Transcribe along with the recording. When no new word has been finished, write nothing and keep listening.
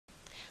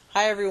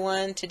Hi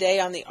everyone,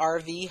 today on the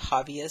RV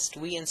Hobbyist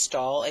we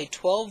install a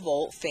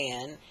 12-volt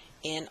fan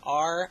in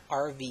our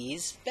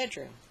RV's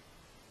bedroom.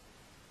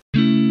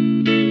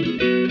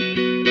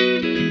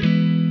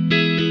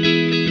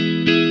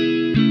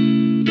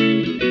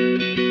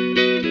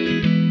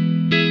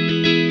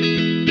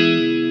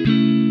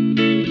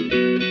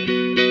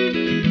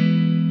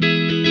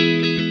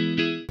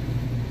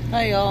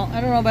 Hi y'all,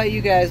 I don't know about you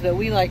guys, but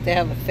we like to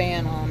have a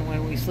fan on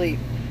when we sleep.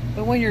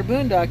 But when you're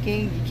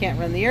boondocking, you can't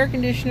run the air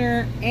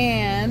conditioner,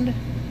 and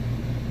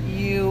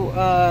you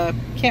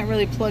can't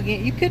really plug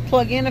in. You could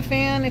plug in a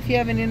fan if you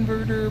have an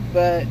inverter,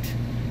 but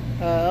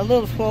a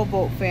little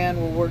 12-volt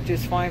fan will work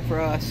just fine for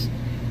us.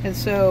 And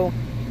so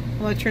I'm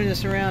going to turn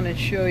this around and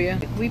show you.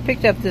 We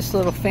picked up this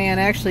little fan.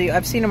 Actually,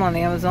 I've seen them on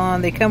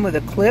Amazon. They come with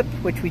a clip,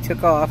 which we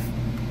took off.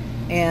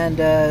 And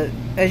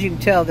as you can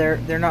tell,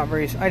 they're not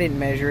very. I didn't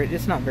measure it.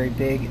 It's not very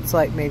big. It's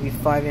like maybe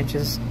 5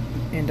 inches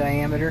in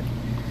diameter.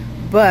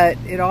 But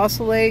it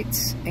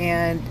oscillates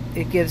and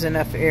it gives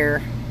enough air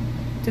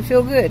to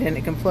feel good, and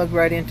it can plug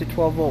right into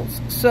 12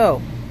 volts.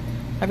 So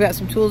I've got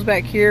some tools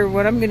back here.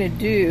 What I'm going to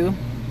do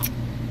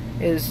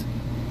is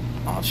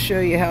I'll show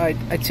you how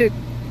I took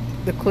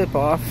the clip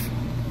off,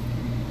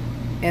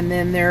 and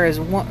then there is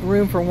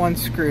room for one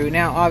screw.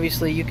 Now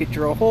obviously you could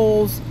drill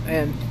holes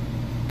and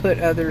put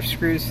other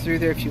screws through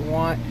there if you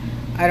want.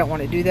 I don't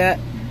want to do that.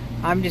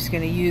 I'm just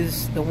going to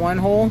use the one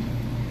hole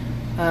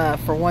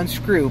for one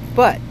screw.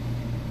 But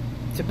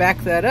to back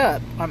that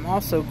up, I'm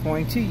also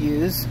going to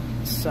use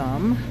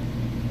some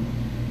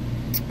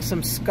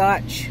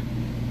Scotch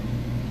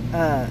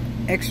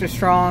extra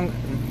strong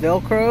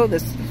Velcro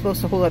that's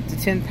supposed to hold up to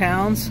 10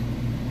 pounds.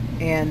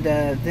 And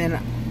then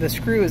the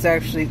screw is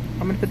actually,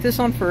 I'm going to put this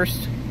on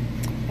first,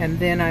 and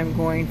then I'm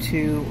going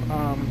to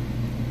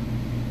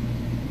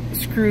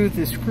screw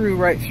the screw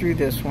right through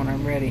this when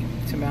I'm ready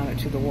to mount it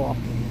to the wall.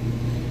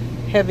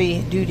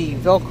 Heavy duty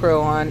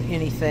Velcro on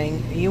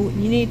anything, you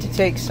need to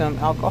take some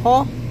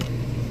alcohol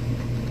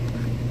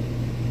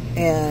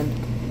and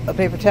a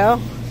paper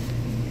towel,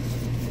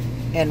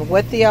 and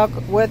wet the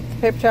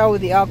paper towel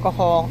with the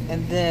alcohol,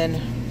 and then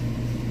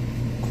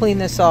clean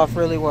this off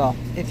really well.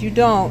 If you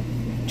don't,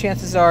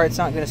 chances are it's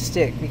not going to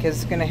stick, because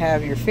it's going to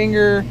have your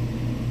finger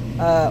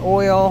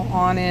oil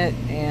on it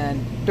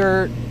and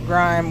dirt,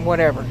 grime,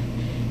 whatever.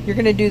 You're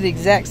going to do the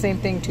exact same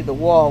thing to the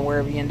wall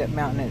wherever you end up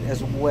mounting it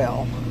as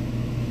well.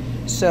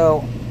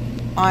 So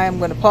I'm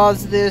going to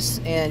pause this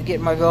and get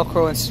my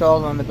Velcro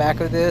installed on the back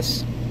of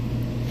this,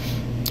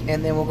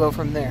 and then we'll go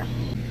from there.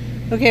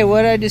 Okay,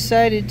 what I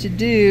decided to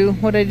do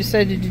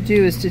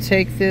is to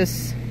take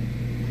this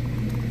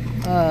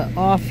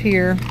off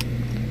here.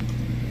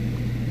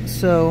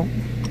 So,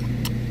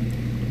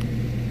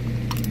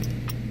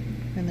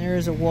 and there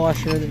is a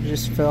washer that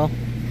just fell,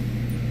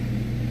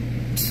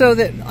 so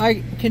that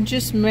I can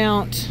just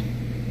mount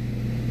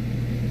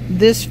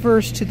this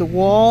first to the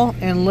wall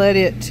and let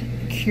it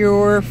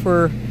cure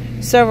for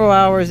several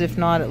hours, if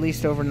not at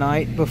least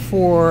overnight,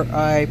 before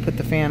I put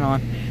the fan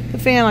on. The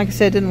fan, like I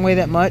said, didn't weigh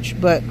that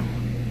much, but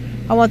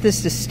I want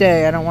this to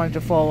stay. I don't want it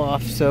to fall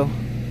off, so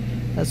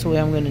that's the way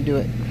I'm going to do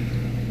it.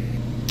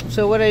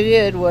 So what I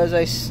did was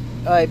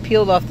I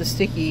peeled off the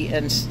sticky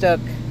and stuck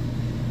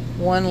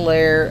one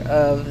layer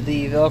of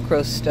the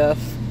Velcro stuff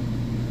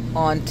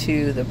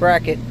onto the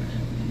bracket,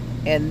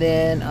 and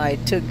then I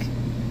took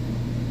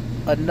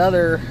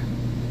another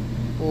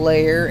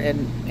layer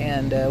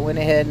and went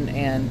ahead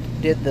and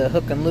did the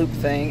hook and loop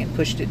thing and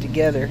pushed it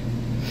together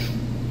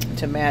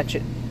to match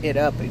it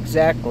up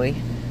exactly.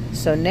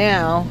 So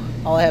now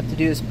all I have to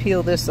do is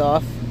peel this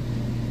off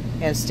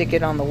and stick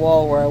it on the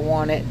wall where I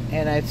want it,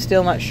 and I'm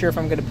still not sure if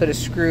I'm going to put a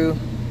screw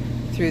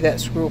through that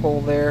screw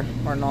hole there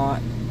or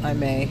not. I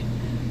may,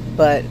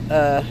 but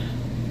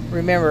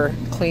remember,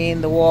 clean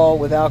the wall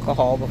with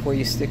alcohol before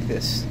you stick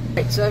this.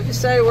 Right, so I've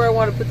decided where I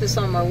want to put this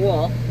on my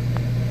wall,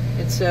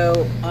 and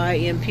so I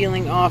am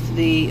peeling off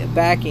the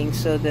backing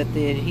so that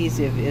the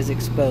adhesive is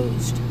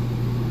exposed,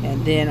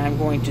 and then I'm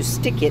going to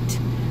stick it.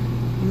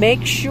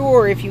 Make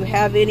sure if you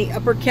have any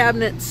upper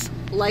cabinets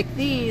like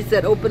these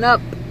that open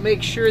up,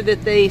 make sure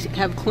that they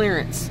have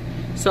clearance.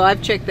 So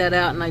I've checked that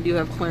out, and I do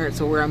have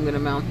clearance of where I'm going to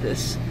mount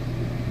this.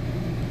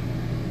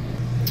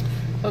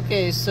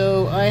 Okay,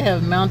 so I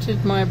have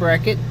mounted my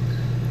bracket.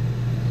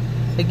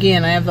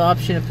 Again, I have the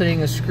option of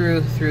putting a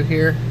screw through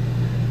here.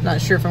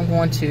 Not sure if I'm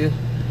going to.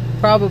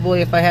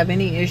 Probably if I have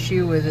any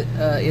issue with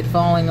it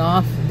falling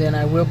off, then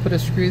I will put a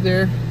screw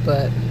there,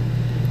 but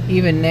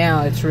even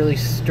now it's really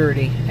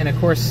sturdy. And of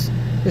course,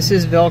 this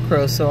is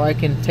Velcro, so I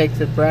can take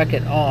the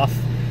bracket off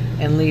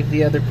and leave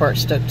the other part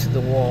stuck to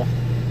the wall.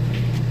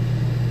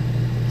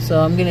 So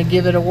I'm going to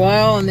give it a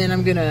while, and then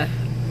I'm going to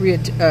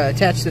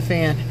reattach the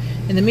fan.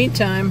 In the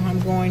meantime,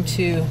 I'm going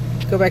to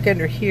go back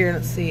under here.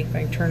 Let's see if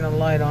I can turn the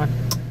light on.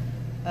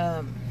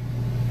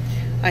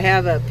 I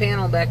have a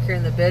panel back here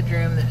in the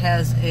bedroom that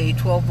has a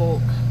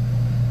 12-volt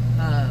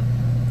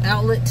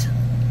outlet.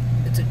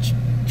 It's a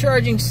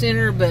charging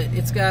center, but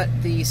it's got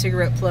the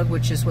cigarette plug,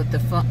 which is what the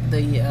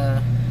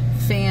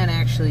fan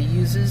actually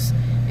uses.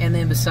 and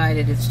then beside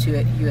it it's two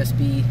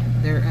USB.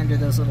 They're under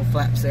those little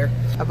flaps there.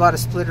 I bought a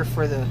splitter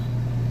for the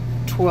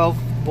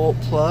 12-volt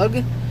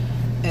plug,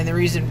 and the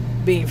reason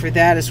being for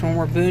that is when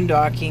we're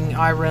boondocking,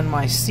 I run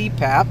my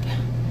CPAP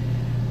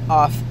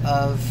off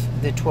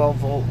of the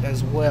 12-volt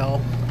as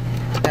well.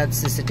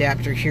 That's this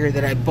adapter here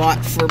that I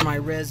bought for my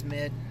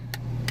ResMed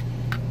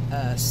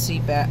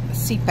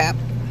CPAP,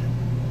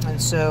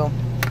 and so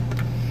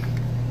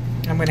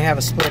I'm going to have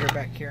a splitter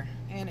back here,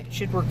 and it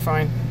should work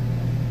fine.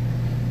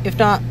 If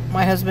not,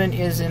 my husband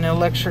is an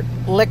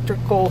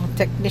electrical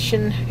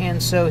technician,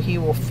 and so he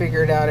will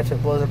figure it out if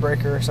it blows a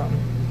breaker or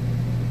something.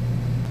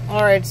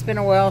 Alright, it's been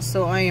a while,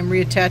 so I am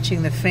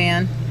reattaching the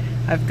fan.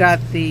 I've got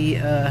the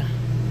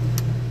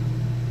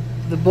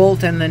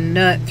bolt and the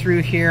nut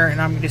through here, and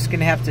I'm just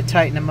going to have to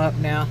tighten them up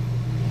now.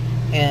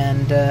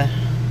 And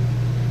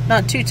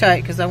not too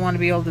tight, because I want to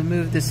be able to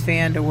move this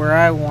fan to where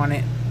I want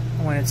it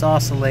when it's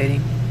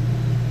oscillating.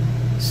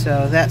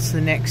 So that's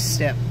the next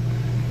step.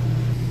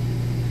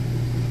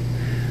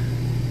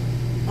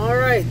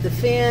 Alright, the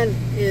fan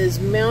is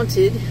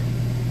mounted,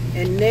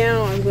 and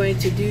now I'm going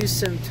to do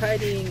some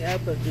tidying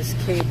up of this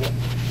cable.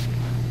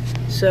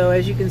 So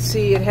as you can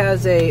see, it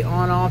has a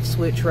on-off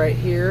switch right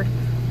here.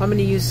 I'm going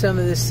to use some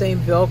of this same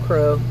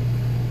Velcro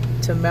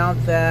to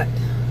mount that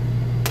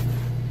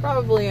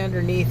probably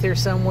underneath here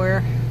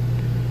somewhere,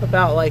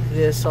 about like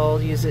this.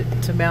 I'll use it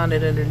to mount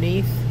it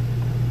underneath,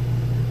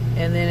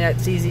 and then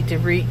that's easy to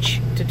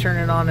reach to turn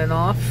it on and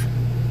off.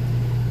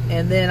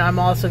 And then I'm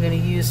also going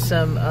to use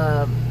some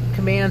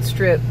command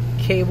strip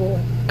cable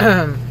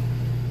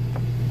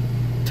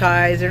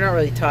ties. They're not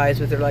really ties,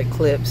 but they're like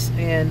clips,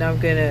 and I'm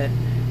going to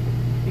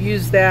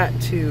use that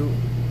to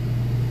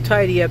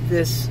tidy up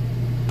this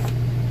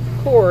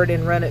cord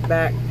and run it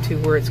back to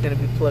where it's going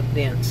to be plugged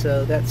in.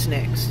 So that's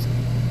next.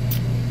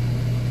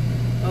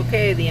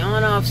 Okay, the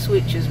on-off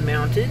switch is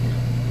mounted.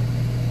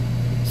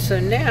 So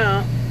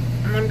now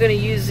I'm going to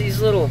use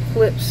these little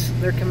clips.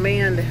 They're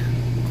command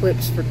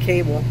clips for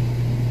cable,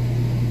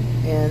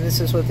 and this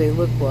is what they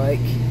look like.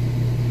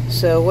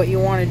 So what you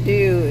want to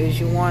do is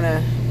you want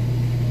to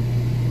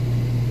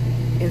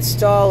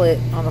install it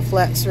on a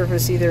flat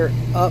surface, either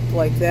up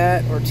like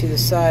that or to the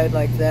side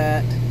like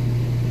that.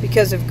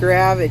 Because of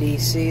gravity,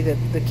 see that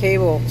the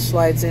cable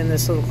slides in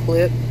this little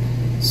clip.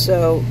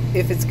 So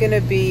if it's going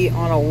to be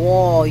on a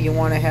wall, you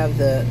want to have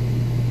the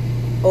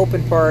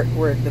open part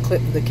where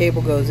the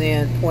cable goes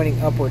in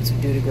pointing upwards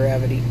due to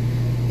gravity.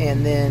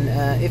 And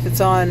then if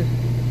it's on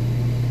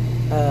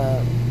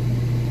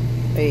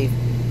a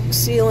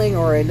ceiling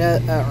or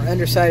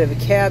underside of a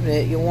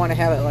cabinet, you'll want to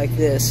have it like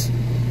this,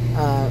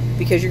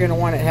 because you're going to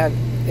want to have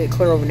it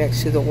clear over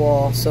next to the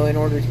wall. So in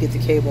order to get the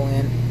cable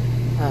in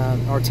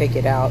or take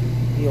it out,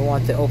 you'll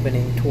want the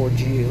opening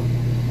towards you.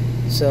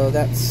 So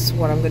that's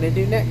what I'm going to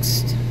do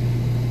next.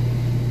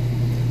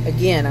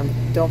 Again,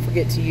 don't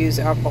forget to use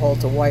alcohol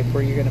to wipe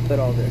where you're going to put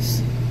all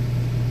this.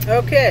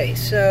 Okay,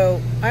 so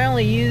I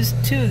only used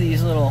 2 of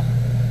these little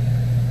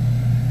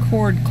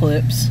cord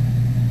clips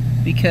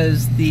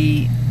because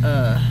the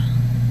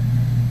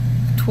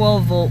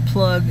 12-volt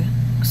plug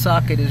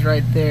socket is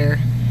right there.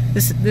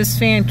 This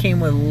fan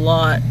came with a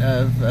lot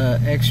of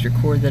extra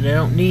cord that I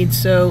don't need,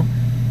 so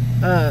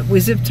we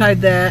zip tied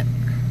that,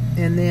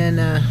 and then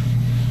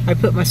I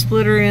put my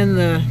splitter in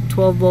the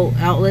 12-volt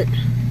outlet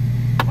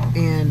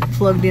and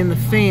plugged in the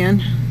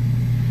fan.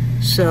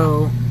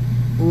 So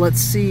let's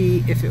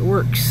see if it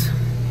works.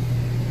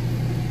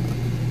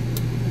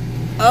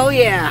 Oh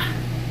yeah!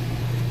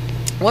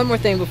 One more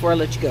thing before I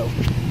let you go.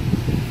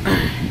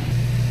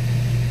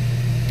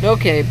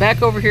 Okay,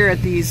 back over here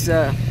at these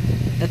at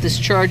this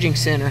charging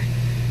center.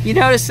 You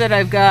notice that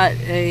I've got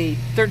a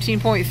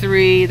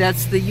 13.3.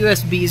 That's the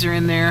USBs are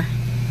in there.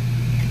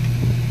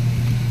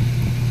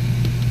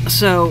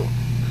 So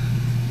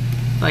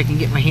if I can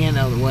get my hand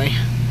out of the way,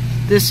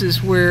 this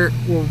is where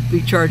we'll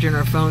be charging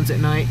our phones at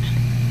night,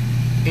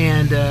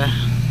 and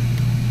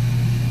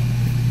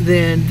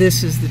then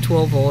this is the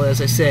 12-volt.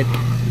 As I said,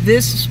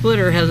 this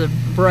splitter has a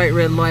bright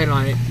red light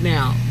on it.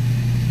 Now,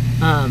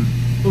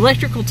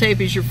 electrical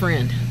tape is your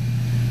friend.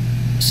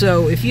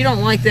 So if you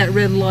don't like that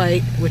red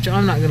light, which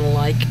I'm not going to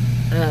like,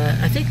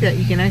 I think that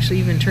you can actually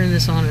even turn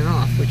this on and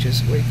off, which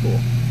is way cool.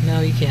 No,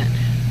 you can't.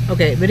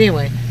 Okay, but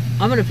anyway,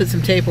 I'm going to put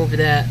some tape over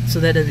that so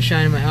that doesn't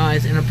shine in my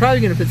eyes, and I'm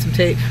probably going to put some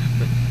tape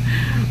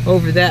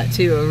over that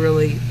too, a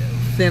really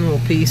thin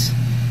little piece,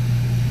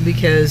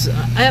 because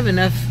I have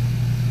enough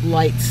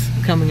lights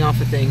coming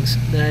off of things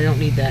that I don't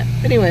need that.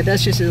 Anyway,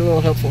 that's just a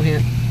little helpful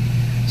hint.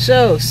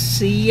 So,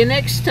 see you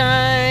next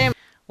time!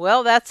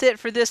 Well, that's it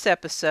for this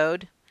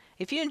episode.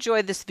 If you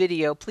enjoyed this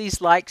video,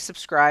 please like,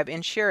 subscribe,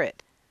 and share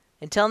it.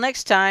 Until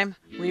next time,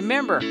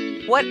 remember,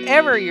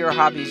 whatever your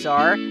hobbies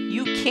are,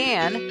 you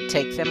can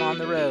take them on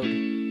the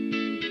road.